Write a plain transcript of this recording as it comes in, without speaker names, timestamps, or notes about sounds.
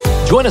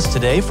Join us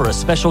today for a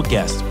special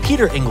guest,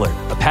 Peter Englert,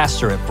 a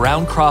pastor at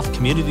Browncroft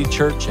Community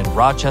Church in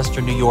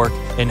Rochester, New York,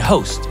 and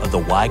host of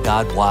the Why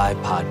God Why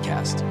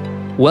podcast.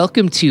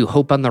 Welcome to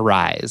Hope on the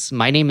Rise.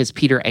 My name is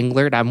Peter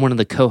Englert. I'm one of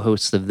the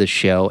co-hosts of the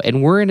show,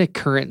 and we're in a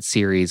current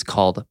series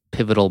called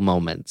Pivotal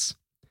Moments.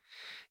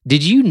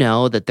 Did you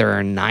know that there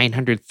are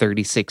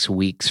 936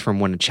 weeks from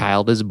when a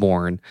child is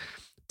born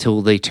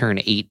till they turn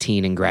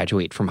 18 and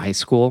graduate from high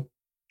school?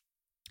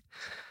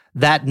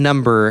 That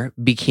number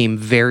became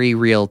very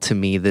real to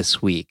me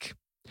this week.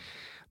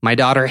 My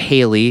daughter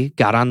Haley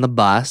got on the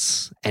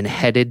bus and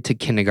headed to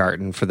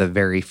kindergarten for the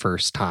very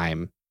first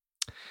time.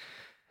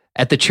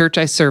 At the church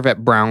I serve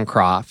at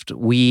Browncroft,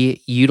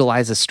 we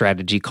utilize a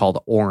strategy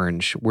called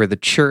Orange, where the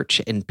church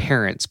and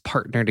parents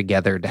partner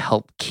together to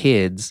help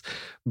kids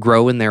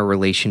grow in their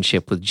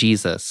relationship with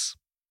Jesus.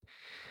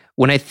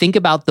 When I think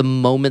about the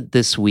moment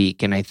this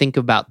week and I think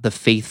about the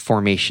faith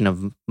formation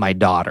of my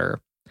daughter,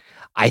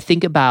 I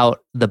think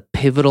about the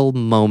pivotal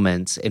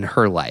moments in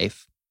her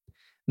life.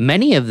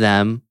 Many of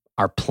them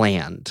are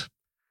planned.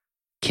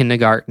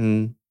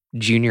 Kindergarten,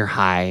 junior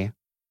high,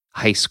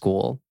 high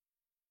school.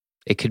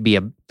 It could be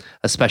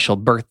a special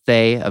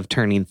birthday of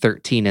turning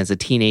 13 as a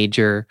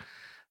teenager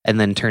and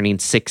then turning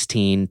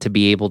 16 to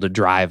be able to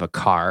drive a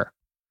car.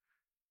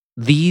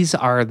 These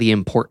are the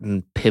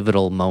important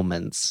pivotal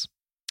moments.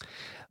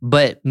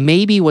 But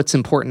maybe what's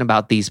important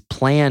about these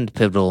planned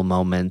pivotal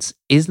moments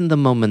isn't the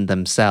moment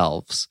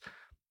themselves,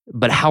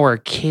 but how our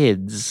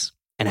kids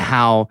and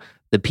how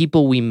the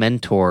people we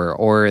mentor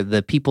or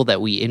the people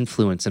that we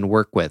influence and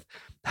work with,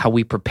 how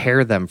we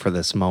prepare them for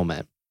this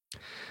moment.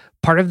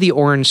 Part of the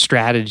Orange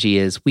strategy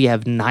is we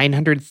have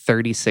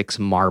 936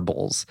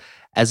 marbles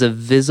as a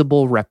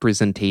visible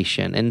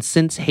representation. And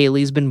since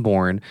Haley's been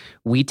born,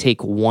 we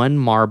take one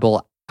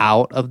marble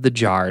out of the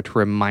jar to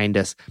remind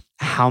us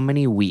how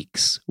many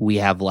weeks we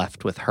have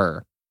left with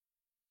her.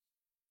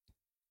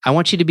 I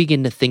want you to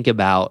begin to think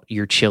about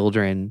your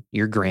children,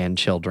 your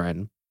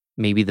grandchildren,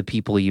 maybe the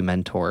people you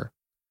mentor.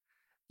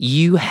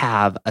 You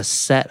have a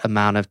set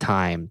amount of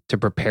time to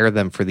prepare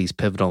them for these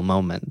pivotal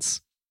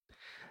moments.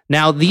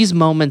 Now, these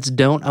moments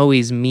don't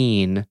always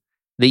mean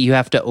that you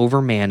have to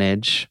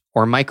overmanage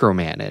or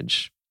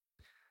micromanage,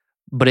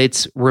 but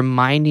it's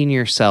reminding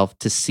yourself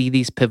to see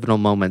these pivotal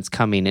moments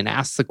coming and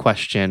ask the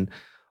question,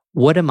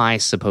 what am I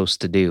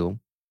supposed to do?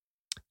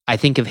 I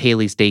think of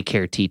Haley's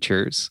daycare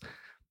teachers.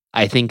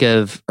 I think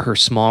of her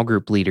small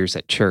group leaders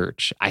at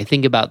church. I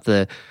think about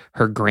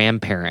her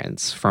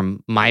grandparents,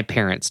 from my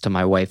parents to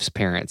my wife's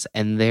parents,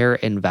 and their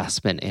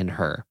investment in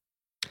her.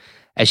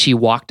 As she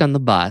walked on the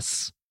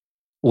bus,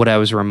 what I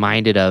was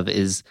reminded of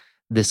is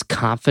this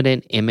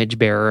confident image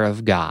bearer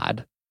of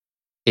God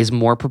is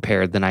more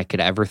prepared than I could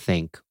ever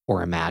think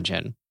or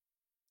imagine.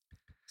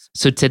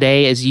 So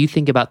today, as you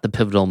think about the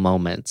pivotal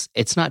moments,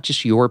 it's not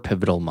just your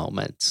pivotal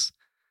moments,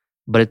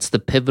 but it's the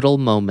pivotal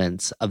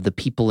moments of the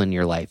people in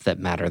your life that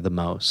matter the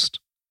most.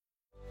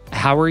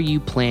 How are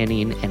you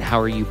planning and how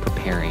are you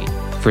preparing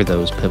for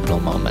those pivotal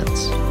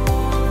moments?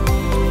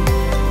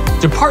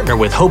 To partner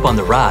with Hope on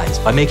the Rise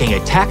by making a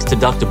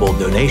tax-deductible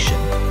donation,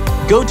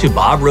 go to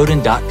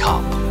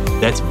bobroden.com.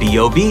 That's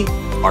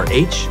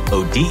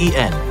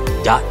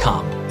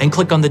BOBRHODEN.com and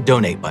click on the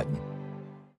donate button.